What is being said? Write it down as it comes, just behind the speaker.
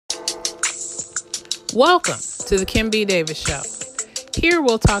Welcome to the Kim B. Davis Show. Here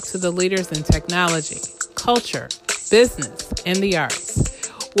we'll talk to the leaders in technology, culture, business, and the arts.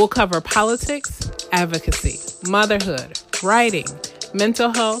 We'll cover politics, advocacy, motherhood, writing,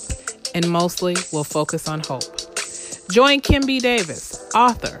 mental health, and mostly we'll focus on hope. Join Kim B. Davis,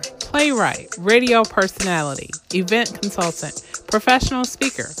 author, playwright, radio personality, event consultant, professional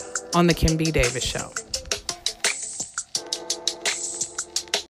speaker on the Kim B. Davis Show.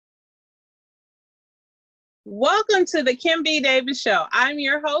 Welcome to the Kim B. Davis Show. I'm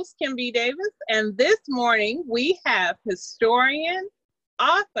your host, Kim B. Davis, and this morning we have historian,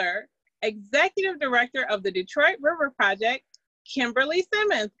 author, executive director of the Detroit River Project, Kimberly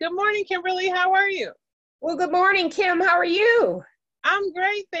Simmons. Good morning, Kimberly. How are you? Well, good morning, Kim. How are you? I'm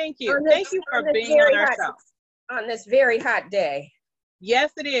great, thank you. Thank you for being on our show. On this very hot day.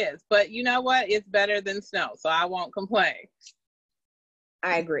 Yes, it is, but you know what? It's better than snow, so I won't complain.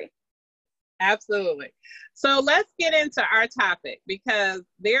 I agree. Absolutely. So let's get into our topic because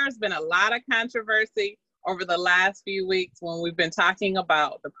there's been a lot of controversy over the last few weeks when we've been talking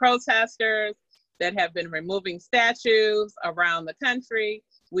about the protesters that have been removing statues around the country.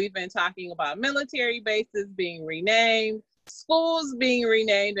 We've been talking about military bases being renamed, schools being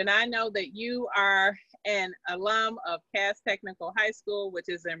renamed, and I know that you are an alum of Cass Technical High School, which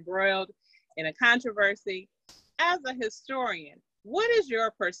is embroiled in a controversy. As a historian, what is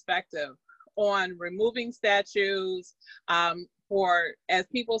your perspective on removing statues for, as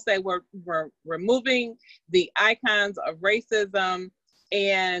people say, we're removing the icons of racism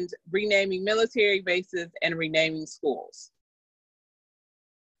and renaming military bases and renaming schools?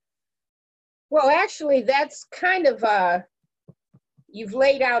 Well, actually, that's kind of you've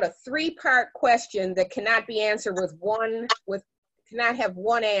laid out a three-part question that cannot be answered cannot have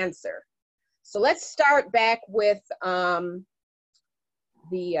one answer. So let's start back with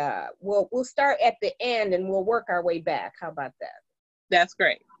we'll start at the end and we'll work our way back. How about that? That's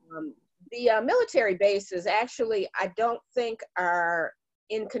great. The military bases actually, I don't think are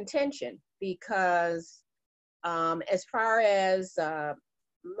in contention because as far as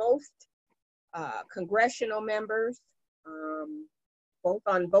most congressional members,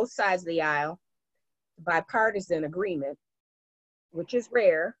 on both sides of the aisle, bipartisan agreement, which is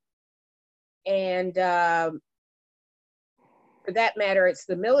rare, and for that matter, it's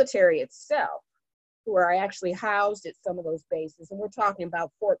the military itself who are actually housed at some of those bases. And we're talking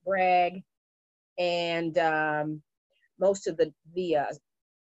about Fort Bragg and most of the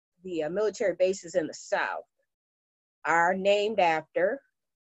military bases in the South are named after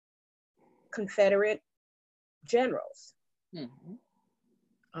Confederate generals. Mm-hmm.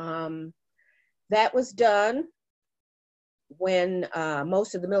 That was done when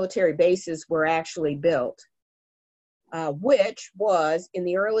most of the military bases were actually built. Which was in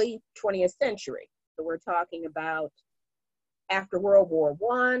the early 20th century. So we're talking about after World War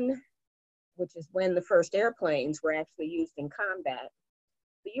I, which is when the first airplanes were actually used in combat.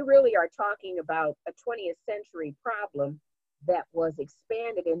 But you really are talking about a 20th century problem that was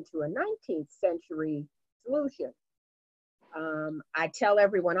expanded into a 19th century solution. I tell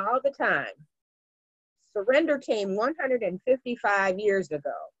everyone all the time, surrender came 155 years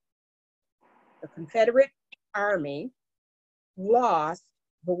ago. The Confederate Army lost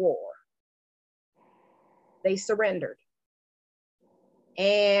the war. They surrendered.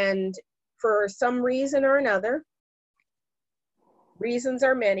 And for some reason or another, reasons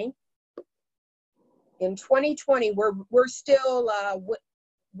are many, in 2020, we're still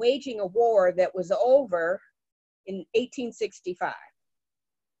waging a war that was over in 1865.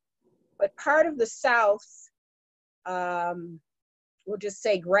 But part of the South's, we'll just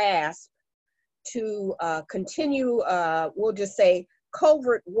say, grasp to continue, we'll just say,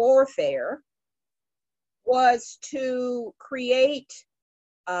 covert warfare was to create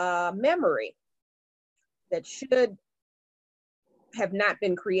a memory that should have not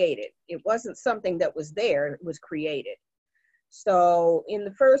been created. It wasn't something that was there, it was created. So in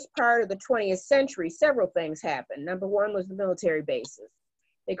the first part of the 20th century, several things happened. Number one was the military bases.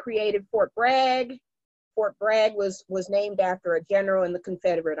 They created Fort Bragg. Fort Bragg was named after a general in the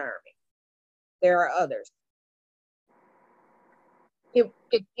Confederate Army. There are others.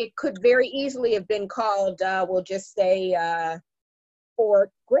 It could very easily have been called, we'll just say, Fort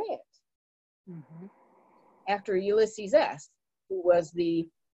Grant, mm-hmm. after Ulysses S., who was the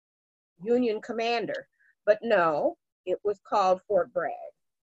Union commander. But no, it was called Fort Bragg.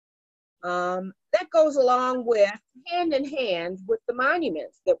 That goes along with, hand in hand, with the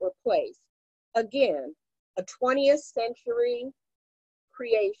monuments that were placed. Again, a 20th century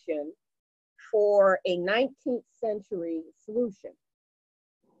creation for a 19th century solution.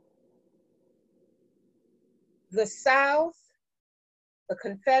 the South, the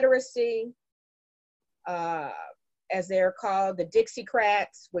Confederacy, as they're called, the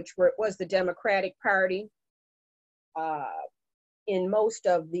Dixiecrats, which was the Democratic Party in most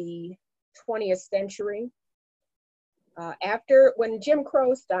of the 20th century. When Jim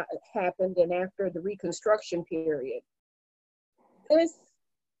Crow happened and after the Reconstruction period, this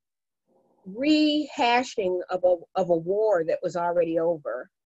rehashing of a war that was already over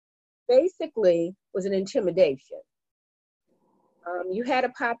basically was an intimidation. You had a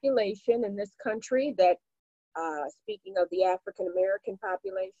population in this country that, speaking of the African American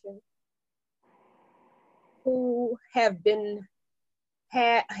population, who have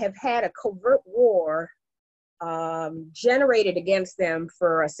had a covert war generated against them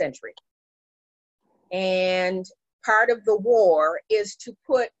for a century. And part of the war is to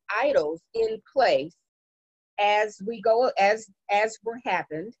put idols in place as were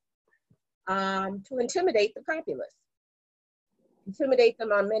happened, to intimidate the populace, intimidate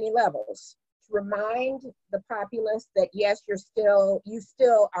them on many levels, to remind the populace that yes, you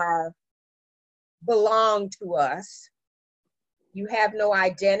still belong to us. You have no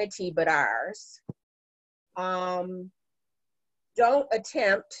identity but ours. Don't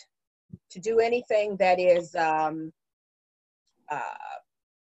attempt to do anything that is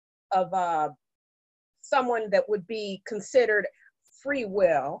of someone that would be considered free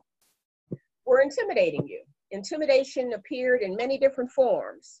will. We're intimidating you. Intimidation appeared in many different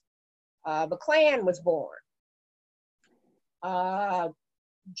forms. The Klan was born.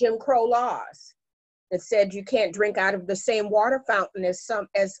 Jim Crow laws that said you can't drink out of the same water fountain as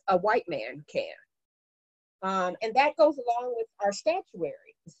a white man can. And that goes along with our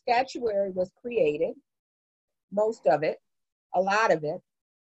statuary. The statuary was created, most of it, a lot of it,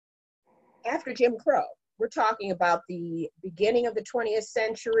 after Jim Crow. We're talking about the beginning of the 20th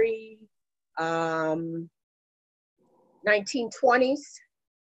century, 1920s.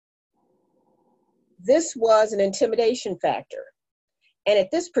 This was an intimidation factor. And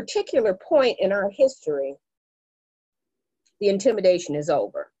at this particular point in our history, the intimidation is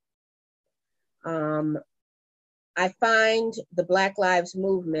over. I find the Black Lives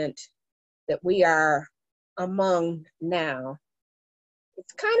Movement that we are among now,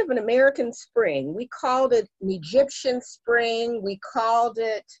 it's kind of an American spring. We called it an Egyptian spring. We called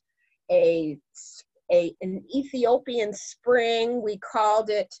it an Ethiopian spring. We called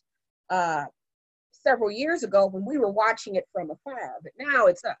it several years ago when we were watching it from afar, but now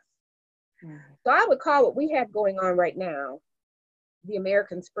it's us. Mm-hmm. So I would call what we have going on right now the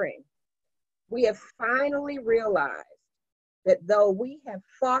American spring. We have finally realized that though we have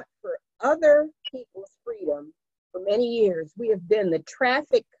fought for other people's freedom for many years, we have been the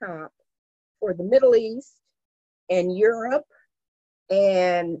traffic cop for the Middle East and Europe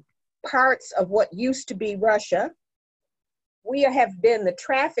and parts of what used to be Russia. We have been the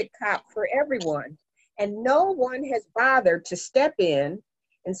traffic cop for everyone. And no one has bothered to step in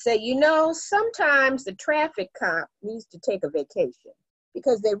and say, you know, sometimes the traffic cop needs to take a vacation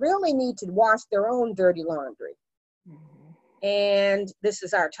because they really need to wash their own dirty laundry. Mm-hmm. And this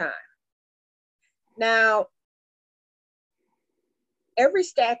is our time. Now, every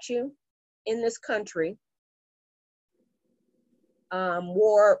statue in this country,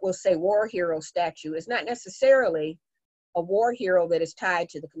 we'll say war hero statue, is not necessarily a war hero that is tied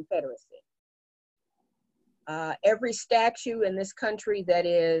to the Confederacy. Every statue in this country that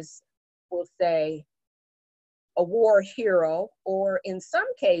is, we'll say, a war hero, or in some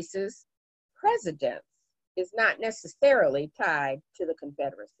cases, presidents, is not necessarily tied to the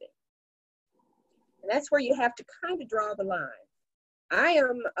Confederacy. And that's where you have to kind of draw the line. I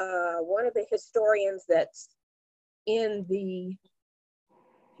am one of the historians that's in the,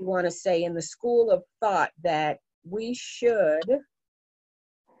 if you want to say, in the school of thought that we should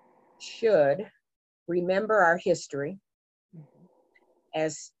remember our history.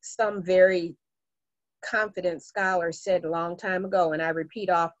 As some very confident scholar said a long time ago, and I repeat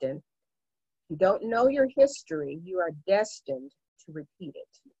often, if you don't know your history, you are destined to repeat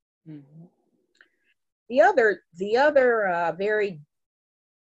it. Mm-hmm. The other very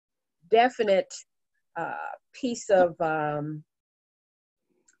definite piece of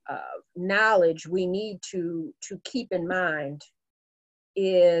knowledge we need to keep in mind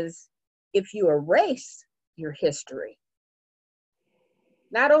is if you erase your history,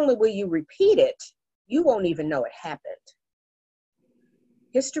 not only will you repeat it, you won't even know it happened.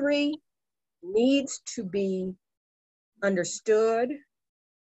 History needs to be understood.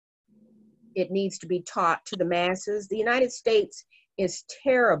 It needs to be taught to the masses. The United States is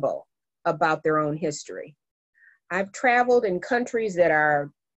terrible about their own history. I've traveled in countries that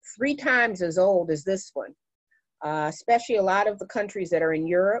are 3 times as old as this one, especially a lot of the countries that are in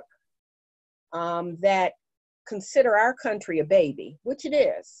Europe, that consider our country a baby, which it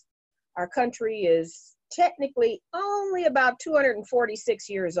is. Our country is technically only about 246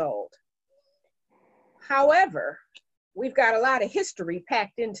 years old. However, we've got a lot of history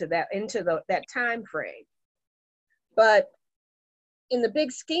packed into that time frame. But in the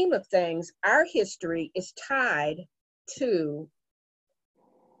big scheme of things, our history is tied to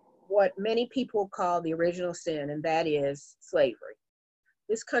what many people call the original sin, and that is slavery.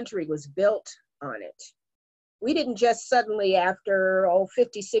 This country was built on it. We didn't just suddenly, after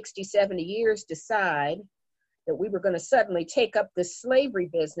 50, 60, 70 years, decide that we were going to suddenly take up the slavery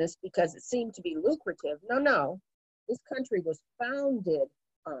business because it seemed to be lucrative. No. This country was founded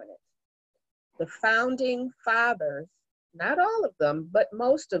on it. The founding fathers, not all of them, but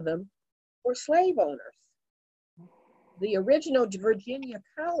most of them, were slave owners. The original Virginia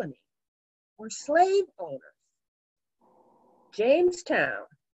colony were slave owners. Jamestown,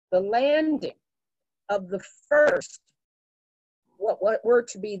 the landing of the first, what were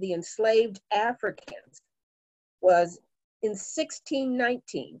to be the enslaved Africans, was in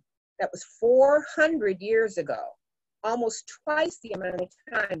 1619. That was 400 years ago, almost twice the amount of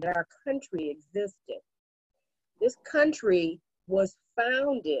time that our country existed. This country was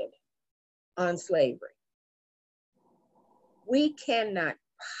founded on slavery. We cannot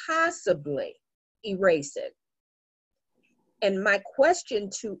possibly erase it. And my question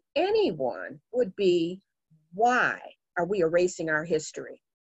to anyone would be, why are we erasing our history?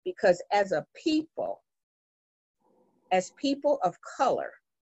 Because as people of color,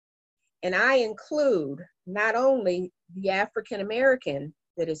 and I include not only the African American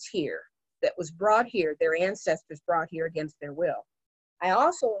that is here, that was brought here, their ancestors brought here against their will. I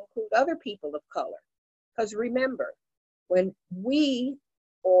also include other people of color. Because remember, when the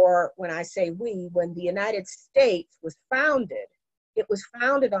United States was founded, it was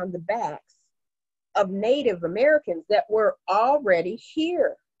founded on the backs of Native Americans that were already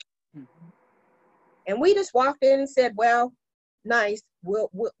here. Mm-hmm. And we just walked in and said, well, nice,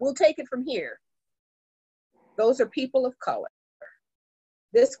 we'll take it from here. Those are people of color.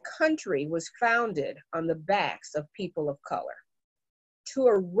 This country was founded on the backs of people of color. To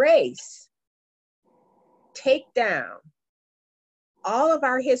erase, take down all of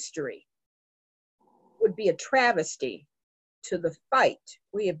our history would be a travesty to the fight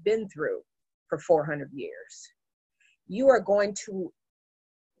we have been through for 400 years. You are going to,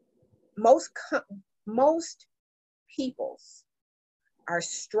 most peoples are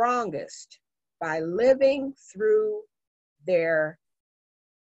strongest by living through their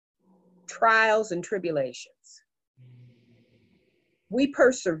trials and tribulations. We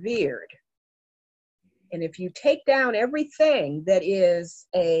persevered. And if you take down everything that is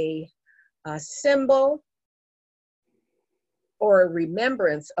a symbol or a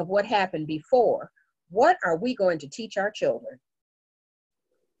remembrance of what happened before, what are we going to teach our children?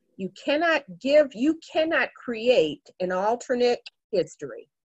 You cannot create an alternate history.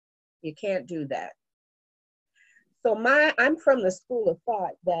 You can't do that. So I'm from the school of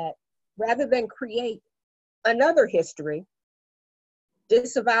thought that rather than create another history,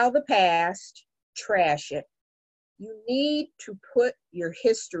 disavow the past, trash it, you need to put your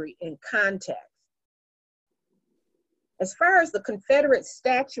history in context. As far as the Confederate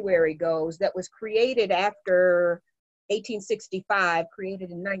statuary goes, that was created after 1865,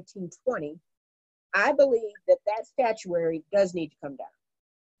 created in 1920, I believe that statuary does need to come down.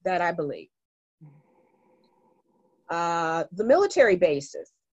 That I believe. The military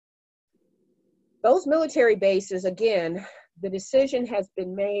bases. Those military bases, again, the decision has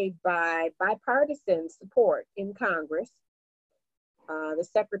been made by bipartisan support in Congress, the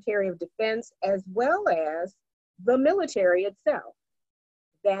Secretary of Defense, as well as the military itself,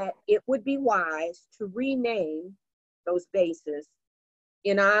 that it would be wise to rename those bases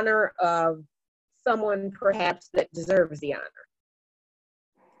in honor of someone perhaps that deserves the honor,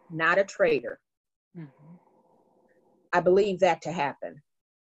 not a traitor. Mm-hmm. I believe that to happen.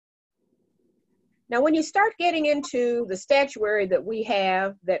 Now, when you start getting into the statuary that we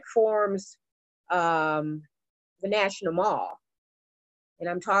have that forms the National Mall, and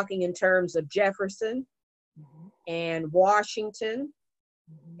I'm talking in terms of Jefferson, mm-hmm. and Washington,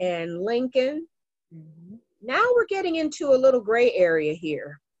 mm-hmm. and Lincoln, mm-hmm. now we're getting into a little gray area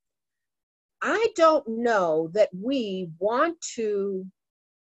here. I don't know that we want to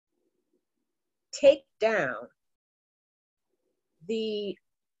take down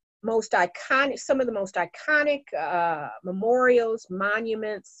some of the most iconic memorials,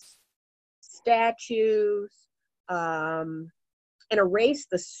 monuments, statues, and erase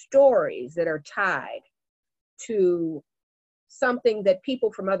the stories that are tied to something that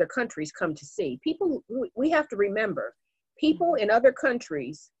people from other countries come to see. People, we have to remember, people in other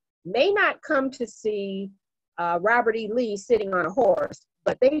countries may not come to see Robert E. Lee sitting on a horse,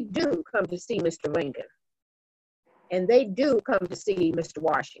 but they do come to see Mr. Lincoln. And they do come to see Mr.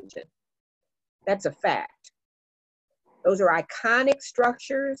 Washington. That's a fact. Those are iconic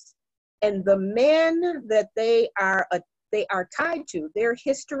structures, and the men that they are tied to, their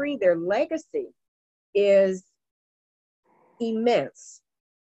history, their legacy is immense.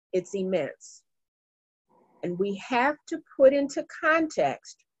 It's immense. And we have to put into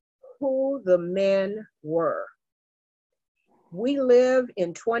context who the men were. We live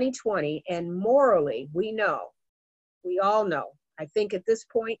in 2020, and morally, we all know. I think at this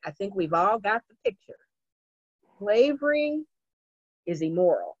point, I think we've all got the picture. Slavery is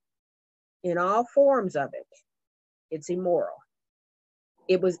immoral in all forms of it. It's immoral.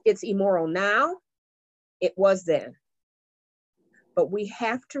 It's immoral now. It was then. But we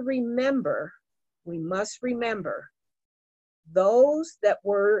have to remember, we must remember those that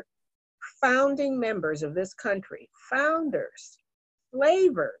were founding members of this country, founders,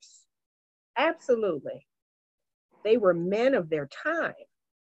 slavers, absolutely. They were men of their time.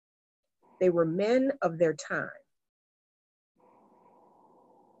 They were men of their time.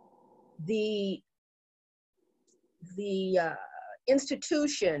 The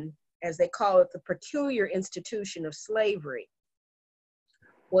institution, as they call it, the peculiar institution of slavery,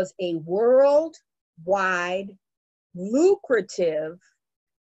 was a worldwide, lucrative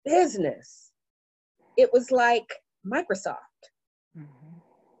business. It was like Microsoft. Mm-hmm.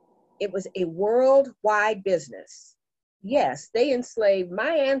 It was a worldwide business. Yes, they enslaved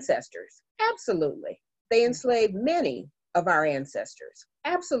my ancestors. Absolutely. They enslaved many of our ancestors.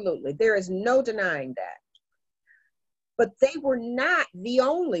 Absolutely. There is no denying that. But they were not the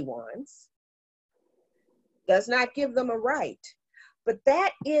only ones. Does not give them a right. But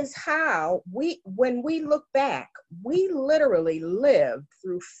that is how when we look back, we literally lived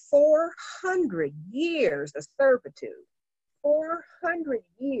through 400 years of servitude, 400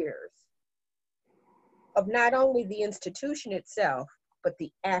 years of not only the institution itself, but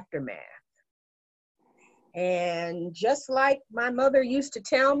the aftermath. And just like my mother used to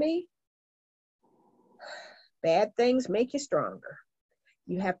tell me, bad things make you stronger.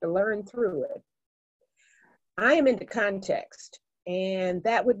 You have to learn through it. I am into context, and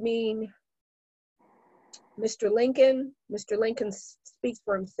that would mean Mr. Lincoln speaks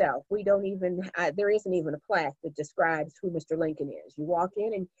for himself. We don't even, there isn't even a plaque that describes who Mr. Lincoln is. You walk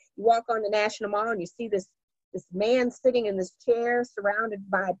in and you walk on the National Mall and you see this man sitting in this chair surrounded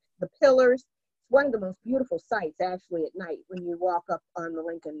by the pillars. It's one of the most beautiful sights actually at night when you walk up on the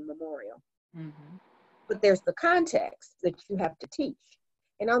Lincoln Memorial. Mm-hmm. But there's the context that you have to teach.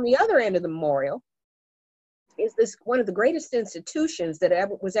 And on the other end of the memorial is this one of the greatest institutions that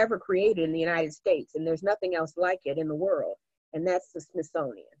was ever created in the United States, and there's nothing else like it in the world, and that's the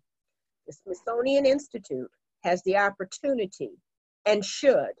Smithsonian. The Smithsonian Institute has the opportunity and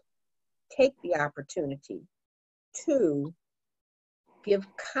should take the opportunity to give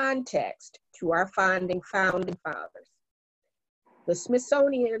context to our founding fathers. The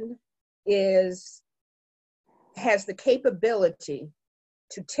Smithsonian has the capability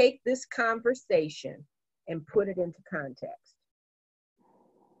to take this conversation and put it into context.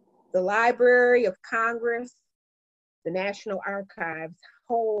 The Library of Congress, the National Archives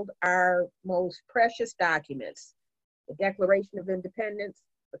hold our most precious documents, the Declaration of Independence,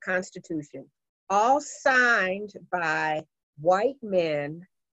 the Constitution, all signed by white men,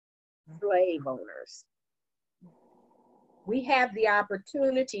 slave owners. We have the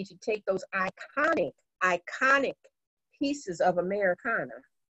opportunity to take those iconic pieces of Americana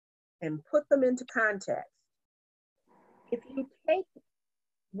and put them into context. If you take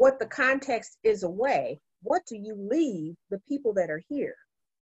what the context is away, what do you leave the people that are here?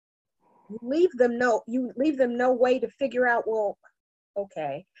 You leave them no way to figure out, well,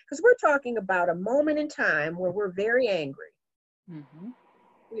 okay, because we're talking about a moment in time where we're very angry. Mm-hmm.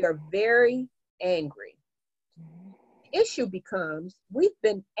 We are very angry. Mm-hmm. The issue becomes, we've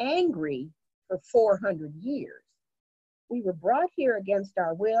been angry for 400 years. We were brought here against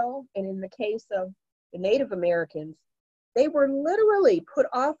our will, and in the case of the Native Americans, they were literally put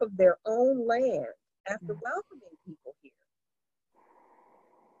off of their own land after welcoming people here.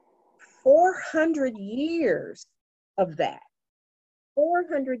 400 years of that.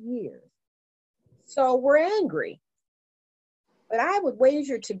 400 years. So we're angry. But I would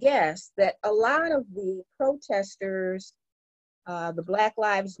wager to guess that a lot of the protesters, the Black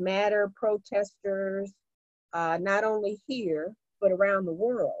Lives Matter protesters, not only here, but around the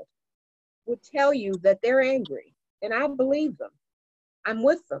world, would tell you that they're angry, and I believe them. I'm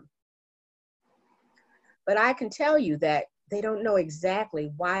with them. But I can tell you that they don't know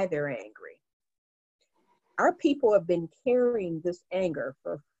exactly why they're angry. Our people have been carrying this anger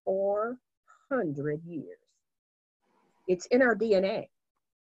for 400 years. It's in our DNA.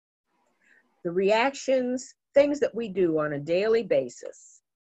 The reactions, things that we do on a daily basis.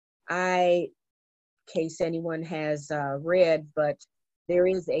 In case anyone has read, but there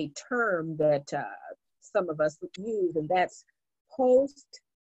is a term that some of us use, and that's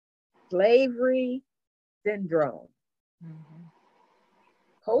post-slavery syndrome. Mm-hmm.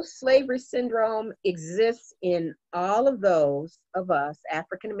 Post-slavery syndrome exists in all of those of us,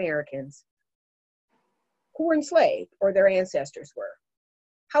 African Americans, who were enslaved or their ancestors were.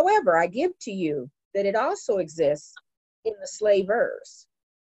 However, I give to you that it also exists in the slavers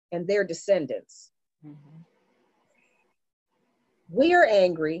and their descendants. Mm-hmm. We are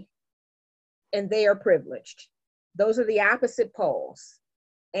angry and they are privileged. Those are the opposite poles,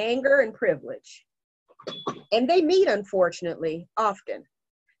 anger and privilege. And they meet, unfortunately, often.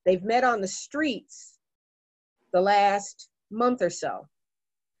 They've met on the streets the last month or so.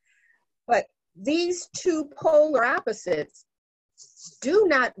 But these two polar opposites do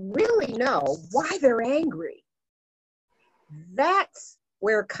not really know why they're angry. That's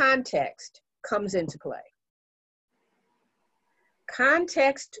where context comes into play.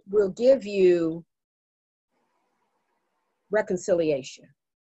 Context will give you reconciliation.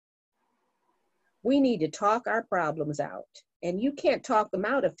 We need to talk our problems out. And you can't talk them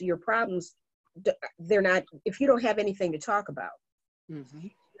out if your problems, if you don't have anything to talk about. Mm-hmm.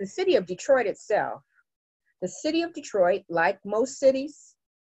 The city of Detroit itself, the city of Detroit, like most cities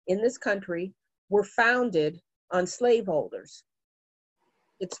in this country, were founded on slaveholders.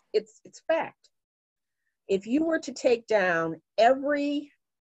 It's fact. If you were to take down every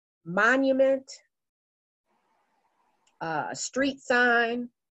monument, street sign,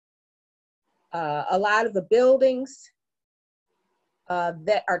 a lot of the buildings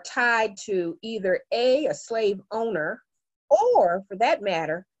that are tied to either a slave owner, or for that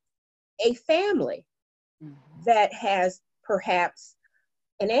matter, a family that has perhaps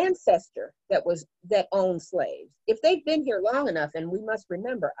an ancestor that owned slaves. If they've been here long enough, and we must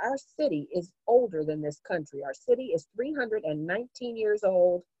remember, our city is older than this country. Our city is 319 years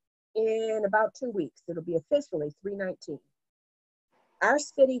old. In about 2 weeks, it'll be officially 319. Our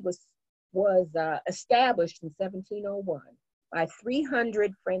city was established in 1701 by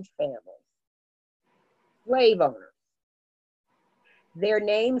 300 French families, slave owners. Their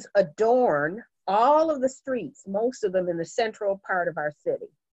names adorn all of the streets, most of them in the central part of our city,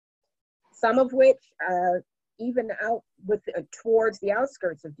 some of which are even out towards the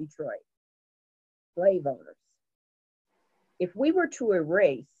outskirts of Detroit, slave owners. If we were to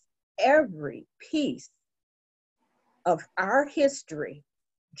erase every piece of our history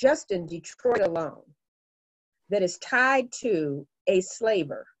just in Detroit alone that is tied to a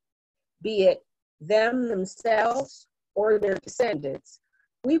slaver, be it them themselves or their descendants,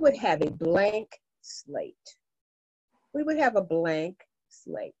 we would have a blank slate. We would have a blank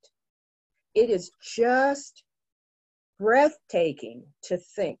slate. It is just breathtaking to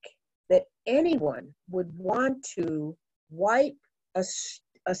think that anyone would want to wipe a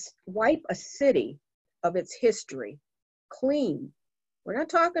city of its history clean. We're not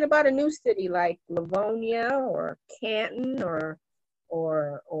talking about a new city like Livonia or Canton or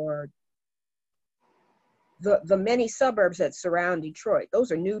the many suburbs that surround Detroit.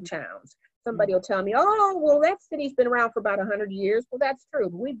 Those are new towns. Somebody will tell me, oh, well, that city's been around for about 100 years. Well, that's true.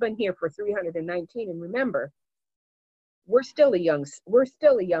 But we've been here for 319. And remember, we're still a young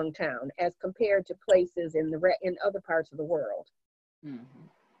town as compared to places in other parts of the world. Mm-hmm.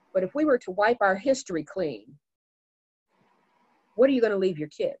 But if we were to wipe our history clean, what are you going to leave your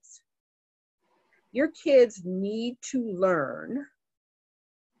kids? Your kids need to learn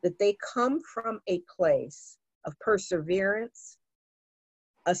that they come from a place of perseverance,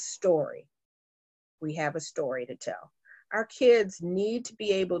 a story. We have a story to tell. Our kids need to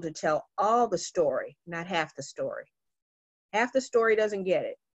be able to tell all the story, not half the story. Half the story doesn't get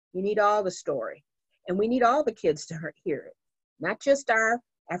it. You need all the story. And we need all the kids to hear it, not just our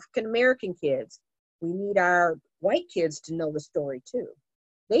African American kids. We need our white kids to know the story too.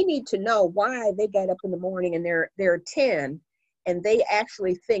 They need to know why they got up in the morning and they're 10 and they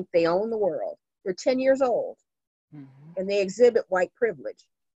actually think they own the world. They're 10 years old, and they exhibit white privilege.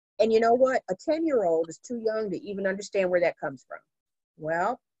 And you know what? A 10-year-old is too young to even understand where that comes from.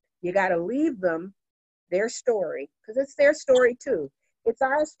 Well, you got to leave them their story, because it's their story too. It's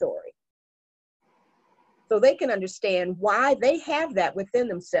our story. so they can understand why they have that within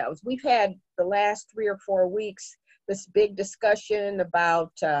themselves. We've had the last 3 or 4 weeks this big discussion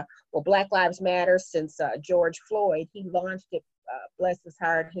about, well, Black Lives Matter since George Floyd. He launched it, bless his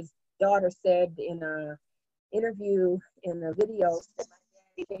heart. His daughter said in a interview, in a video,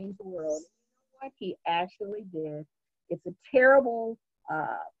 he changed the world. You know what he actually did? It's a terrible,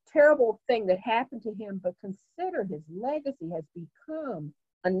 terrible thing that happened to him, but consider his legacy has become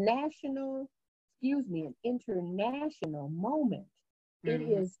a national, an international moment. It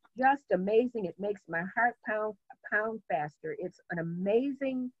is just amazing. It makes my heart pound faster. It's an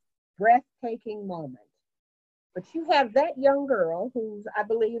amazing, breathtaking moment. But you have that young girl who's, I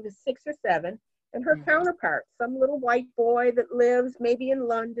believe, is 6 or 7, and her counterpart, some little white boy that lives maybe in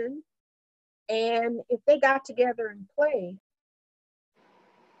London. And if they got together and played,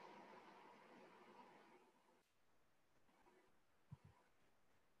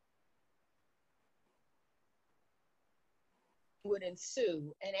 would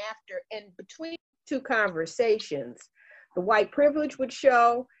ensue. And between 2 conversations, the white privilege would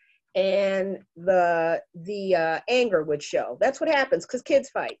show and the anger would show. That's what happens because kids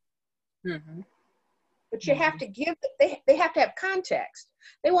fight. But you have to give, they have to have context.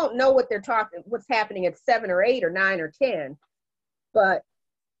 They won't know what what's happening at 7 or 8 or 9 or 10. But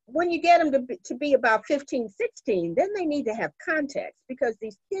when you get them to be about 15, 16, then they need to have context, because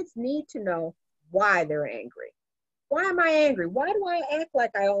these kids need to know why they're angry. Why am I angry? Why do I act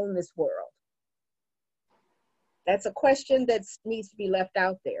like I own this world? That's a question that needs to be left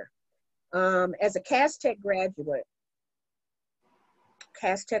out there. As a Cass Tech graduate,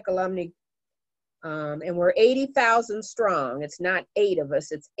 Cass Tech alumni, and we're 80,000 strong. It's not 8 of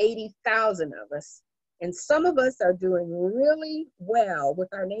us, it's 80,000 of us. And some of us are doing really well with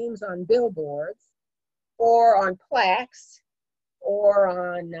our names on billboards or on plaques or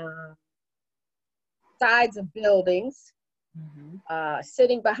on sides of buildings,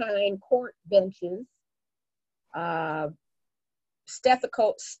 sitting behind court benches,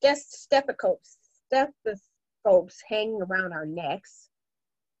 stethoscopes hanging around our necks.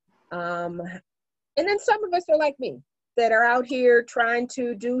 And then some of us are like me, that are out here trying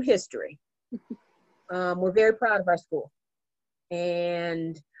to do history. We're very proud of our school.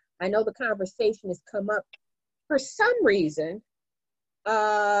 And I know the conversation has come up for some reason,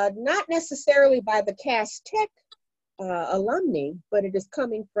 not necessarily by the Cass Tech alumni, but it is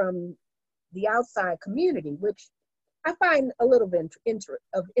coming from the outside community, which I find a little bit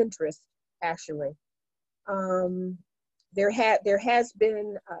of interest, actually. There has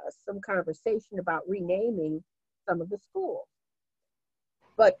been some conversation about renaming some of the schools.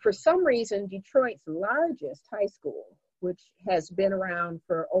 But for some reason, Detroit's largest high school, which has been around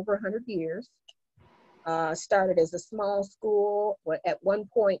for over 100 years, started as a small school, at one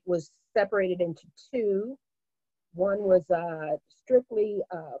point was separated into 2. One was strictly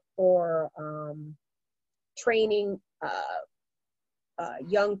for training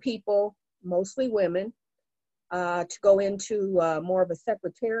young people, mostly women, to go into more of a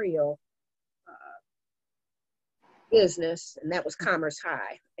secretarial business, and that was Commerce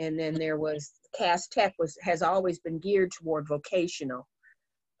High. And then there was Cass Tech has always been geared toward vocational.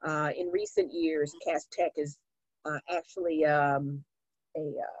 In recent years, Cass Tech is actually a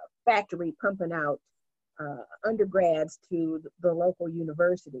factory pumping out undergrads to the local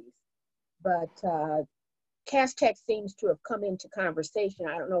universities. But Cass Tech seems to have come into conversation.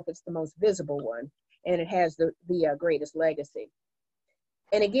 I don't know if it's the most visible one, and it has the greatest legacy.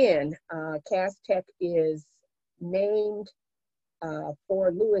 And again, Cass Tech is named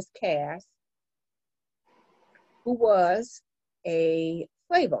for Lewis Cass, who was a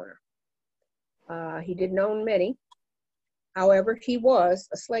slave owner. He didn't own many. However, he was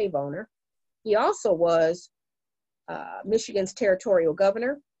a slave owner. He also was Michigan's territorial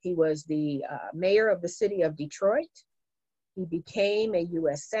governor. He was the mayor of the city of Detroit. He became a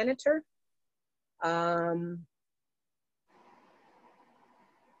U.S. senator. And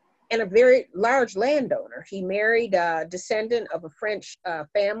a very large landowner. He married a descendant of a French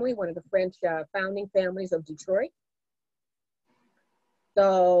family, one of the French founding families of Detroit.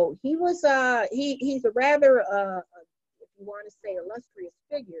 So he was, he's a rather, if you want to say, illustrious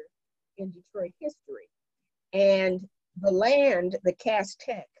figure in Detroit history. And the land, the Cass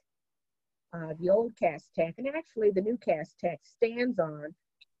Tech, the old Cass Tech, and actually the new Cass Tech stands on,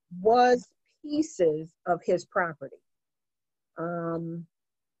 was pieces of his property.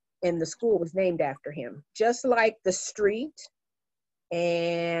 And the school was named after him, just like the street.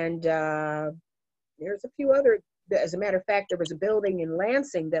 And there's a few other, as a matter of fact, there was a building in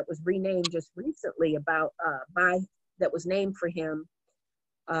Lansing that was renamed just recently that was named for him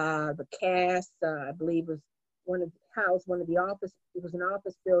The cast, I believe, was one of the office. It was an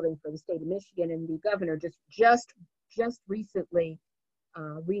office building for the state of Michigan, and the governor just recently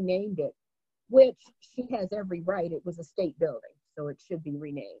renamed it, which she has every right. It was a state building, so it should be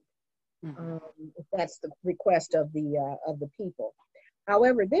renamed. If that's the request of the people.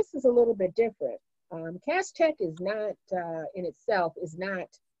 However, this is a little bit different. Cass Tech is not in itself is not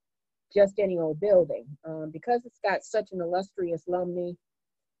just any old building, because it's got such an illustrious alumni.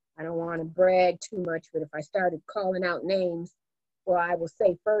 I don't want to brag too much, but if I started calling out names, well, I will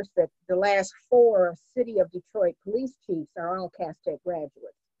say first that the last 4 City of Detroit police chiefs are all Cass Tech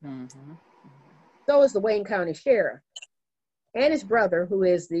graduates. So is the Wayne County Sheriff and his brother, who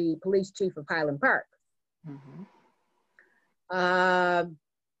is the police chief of Highland Park.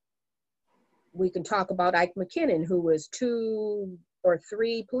 We can talk about Ike McKinnon, who was 2 or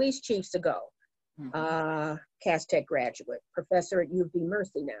 3 police chiefs ago, Cass Tech graduate, professor at U of D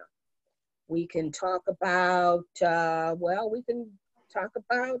Mercy now. We can talk about, we can talk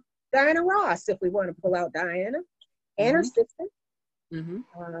about Diana Ross if we want to pull out Diana and her sister.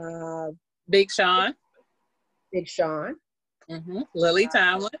 Big Sean. Lily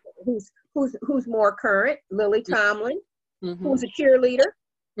Tomlin. Who's more current? Lily Tomlin, who's a cheerleader.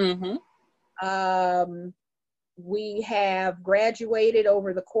 We have graduated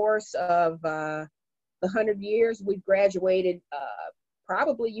over the course of the 100 years. We've graduated,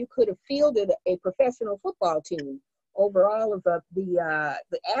 probably you could have fielded a professional football team over all of the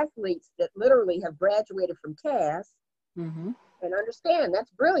athletes that literally have graduated from Cass and understand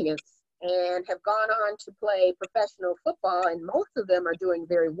that's brilliance and have gone on to play professional football, and most of them are doing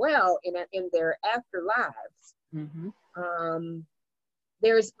very well in their after lives.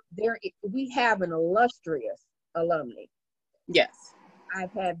 We have an illustrious alumni. Yes.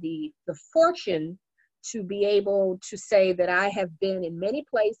 I've had the fortune to be able to say that I have been in many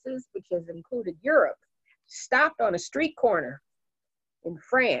places, which has included Europe, stopped on a street corner in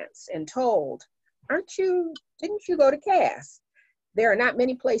France and told, didn't you go to Cass? There are not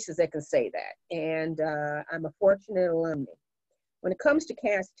many places that can say that. And I'm a fortunate alumni. When it comes to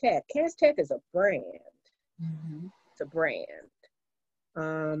Cass Tech is a brand. It's a brand.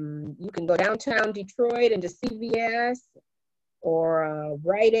 You can go downtown Detroit into CVS or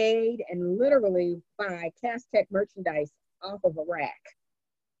Rite Aid and literally buy Cass Tech merchandise off of a rack.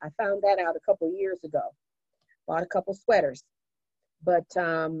 I found that out a couple of years ago. Bought a couple sweaters. But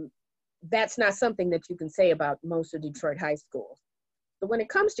that's not something that you can say about most of Detroit high schools. So when it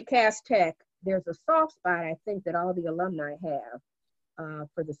comes to Cass Tech, there's a soft spot I think that all the alumni have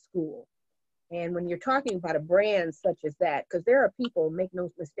for the school. And when you're talking about a brand such as that, because there are people, make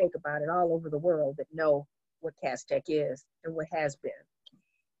no mistake about it, all over the world that know what Cass Tech is and what has been.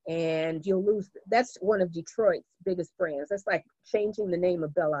 And you'll lose, that's one of Detroit's biggest brands. That's like changing the name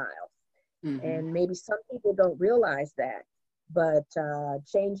of Belle Isle. And maybe some people don't realize that, but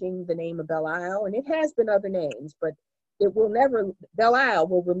changing the name of Belle Isle, and it has been other names, but it will never, Belle Isle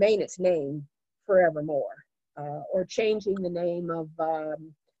will remain its name forevermore. Or changing the name of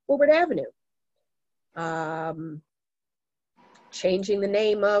Woodward Avenue. Changing the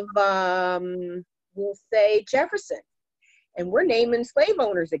name of, we'll say Jefferson, and we're naming slave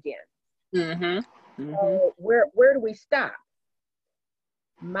owners again. So where do we stop?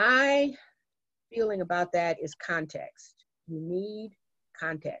 My feeling about that is context. You need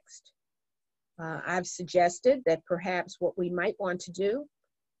context. I've suggested that perhaps what we might want to do,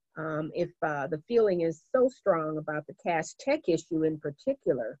 if the feeling is so strong about the Cass Tech issue in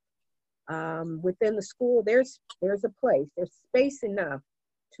particular, within the school, there's a place, there's space enough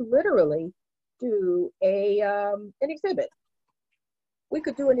to literally do an exhibit. We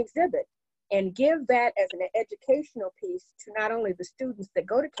could do an exhibit and give that as an educational piece to not only the students that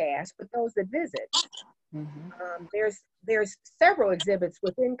go to Cass, but those that visit. There's several exhibits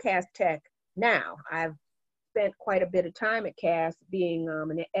within Cass Tech now. I've spent quite a bit of time at Cass being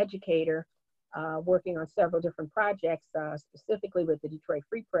an educator, working on several different projects, specifically with the Detroit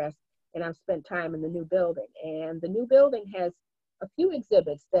Free Press. And I've spent time in the new building. And the new building has a few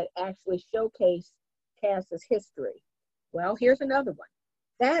exhibits that actually showcase Cass's history. Well, here's another one.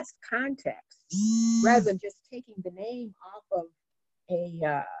 That's context. Rather than just taking the name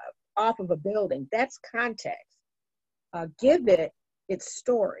off of a building, that's context. Give it its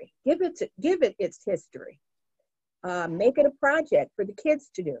story. Give it its history. Make it a project for the kids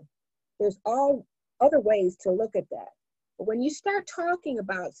to do. There's all other ways to look at that. But when you start talking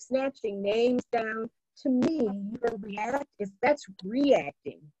about snatching names down, to me, that's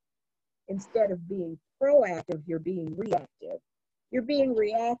reacting. Instead of being proactive, you're being reactive. You're being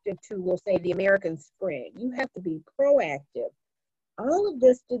reactive to, we'll say, the American Spring. You have to be proactive. all of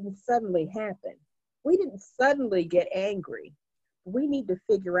this didn't suddenly happen. We didn't suddenly get angry. We need to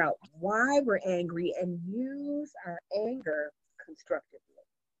figure out why we're angry and use our anger constructively.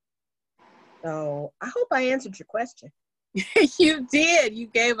 So I hope I answered your question. You did. You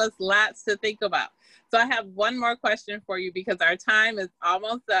gave us lots to think about. So I have one more question for you because our time is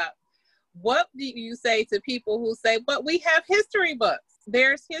almost up. What do you say to people who say, but we have history books?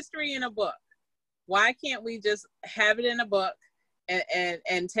 There's history in a book. Why can't we just have it in a book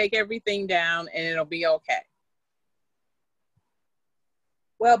and take everything down and it'll be okay?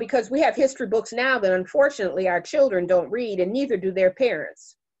 Well, because we have history books now that unfortunately our children don't read, and neither do their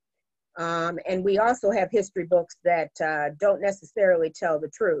parents. And we also have history books that don't necessarily tell the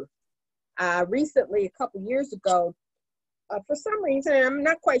truth. Recently, a couple years ago, for some reason, and I'm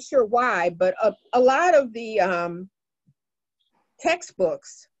not quite sure why, but a lot of the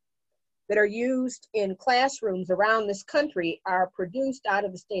textbooks that are used in classrooms around this country are produced out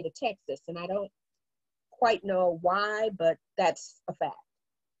of the state of Texas. And I don't quite know why, but that's a fact.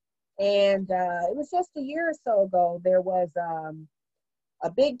 And it was just a year or so ago, there was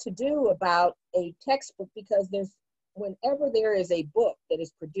a big to-do about a textbook, because whenever there is a book that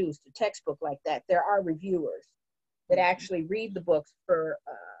is produced, a textbook like that, there are reviewers that actually read the books for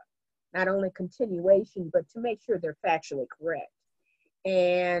not only continuation, but to make sure they're factually correct.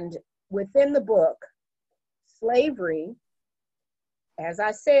 And within the book, slavery, as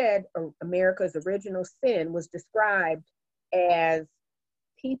I said, America's original sin, was described as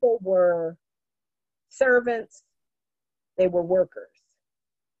people were servants, they were workers.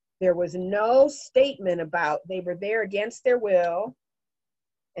 There was no statement about they were there against their will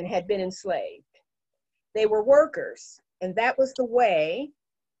and had been enslaved. They were workers, and that was the way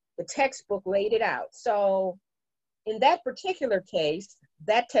the textbook laid it out. So in that particular case,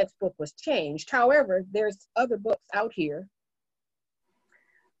 that textbook was changed. However, there's other books out here.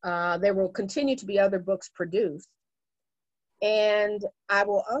 There will continue to be other books produced. And I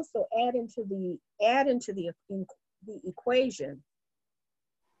will also add into the equation,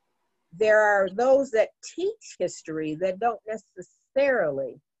 there are those that teach history that don't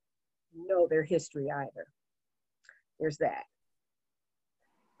necessarily know their history either. There's that.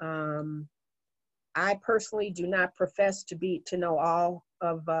 I personally do not profess to know all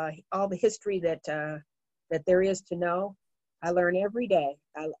the history that there is to know. I learn every day.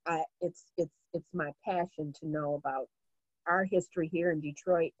 It's my passion to know about our history here in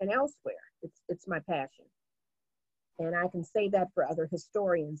Detroit and elsewhere. It's my passion. And I can say that for other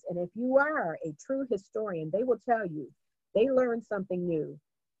historians. And if you are a true historian, they will tell you they learn something new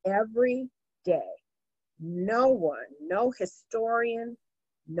every day. No historian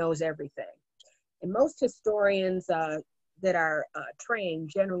knows everything. And most historians that are trained,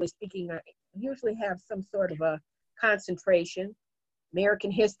 generally speaking, usually have some sort of a concentration.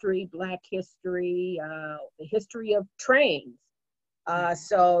 American history, Black history, the history of trains.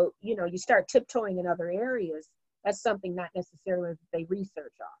 So, you start tiptoeing in other areas. That's something not necessarily that they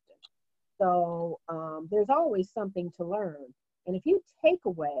research often. So there's always something to learn. And if you take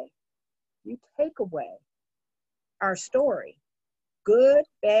away our story, good,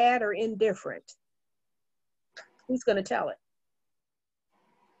 bad, or indifferent, who's going to tell it?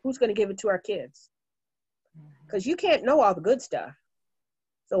 Who's going to give it to our kids? Because you can't know all the good stuff.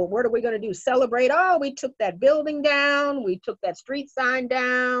 So what are we going to do? Celebrate, oh, we took that building down, we took that street sign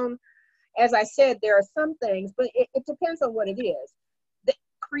down. As I said, there are some things, but it depends on what it is. The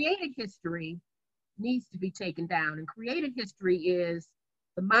created history needs to be taken down. And created history is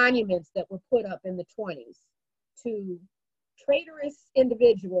the monuments that were put up in the 20s to traitorous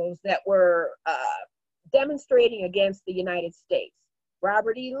individuals that were demonstrating against the United States.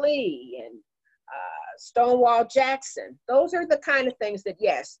 Robert E. Lee and Stonewall Jackson. Those are the kind of things that,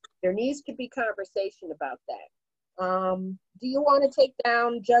 yes, there needs to be conversation about that. Do you want to take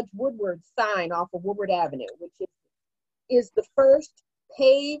down Judge Woodward's sign off of Woodward Avenue, which is the first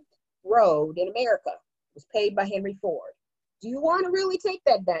paved road in America? It was paved by Henry Ford. Do you want to really take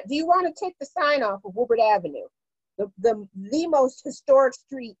that down? Do you want to take the sign off of Woodward Avenue, the most historic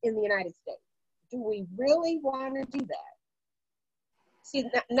street in the United States? Do we really want to do that? See,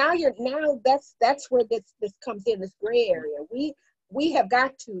 now that's where this comes in, this gray area. We have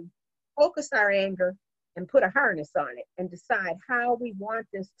got to focus our anger and put a harness on it and decide how we want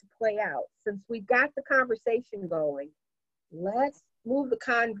this to play out. Since we've got the conversation going, let's move the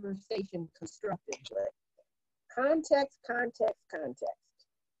conversation constructively. Context, context, context.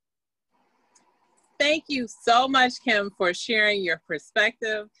 Thank you so much, Kim, for sharing your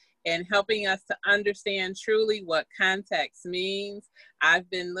perspective and helping us to understand truly what context means. I've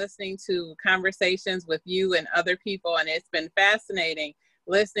been listening to conversations with you and other people, and it's been fascinating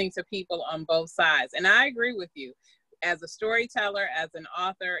listening to people on both sides. And I agree with you. As a storyteller, as an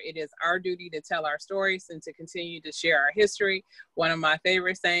author, it is our duty to tell our stories and to continue to share our history. One of my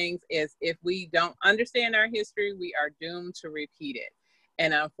favorite sayings is, if we don't understand our history, we are doomed to repeat it.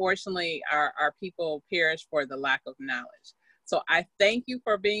 And unfortunately, our people perish for the lack of knowledge. So I thank you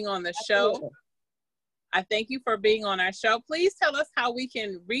for being on the show. I thank you for being on our show. Please tell us how we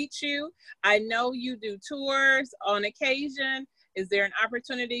can reach you. I know you do tours on occasion. Is there an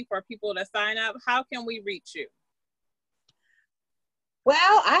opportunity for people to sign up? How can we reach you?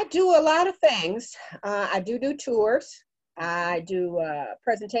 Well, I do a lot of things. I do tours. I do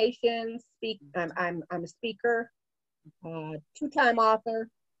presentations. I'm a speaker, two-time author,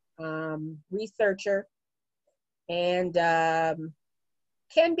 researcher, and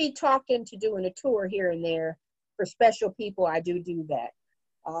can be talked into doing a tour here and there for special people. I do that.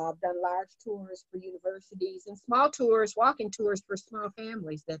 I've done large tours for universities and small tours, walking tours for small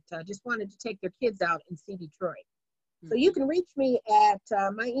families that just wanted to take their kids out and see Detroit. So you can reach me at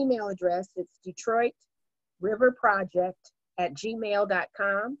my email address. It's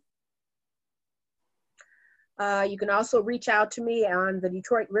DetroitRiverProject@gmail.com. You can also reach out to me on the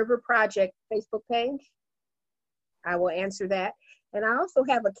Detroit River Project Facebook page. I will answer that. And I also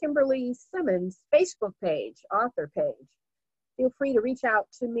have a Kimberly Simmons Facebook page, author page. Feel free to reach out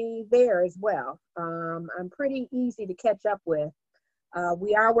to me there as well. I'm pretty easy to catch up with.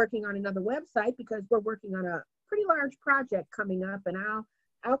 We are working on another website because we're working on a pretty large project coming up, and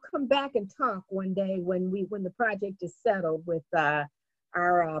I'll come back and talk one day when the project is settled with our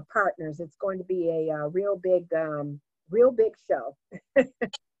partners. It's going to be a real big show.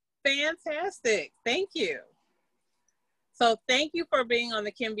 Fantastic. Thank you. So thank you for being on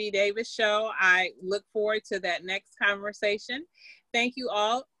the Kim B. Davis Show. I look forward to that next conversation. Thank you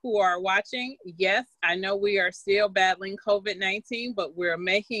all who are watching. Yes, I know we are still battling COVID-19, but we're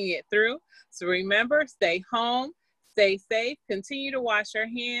making it through. So remember, stay home, stay safe, continue to wash your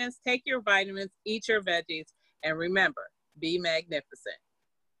hands, take your vitamins, eat your veggies, and remember, be magnificent.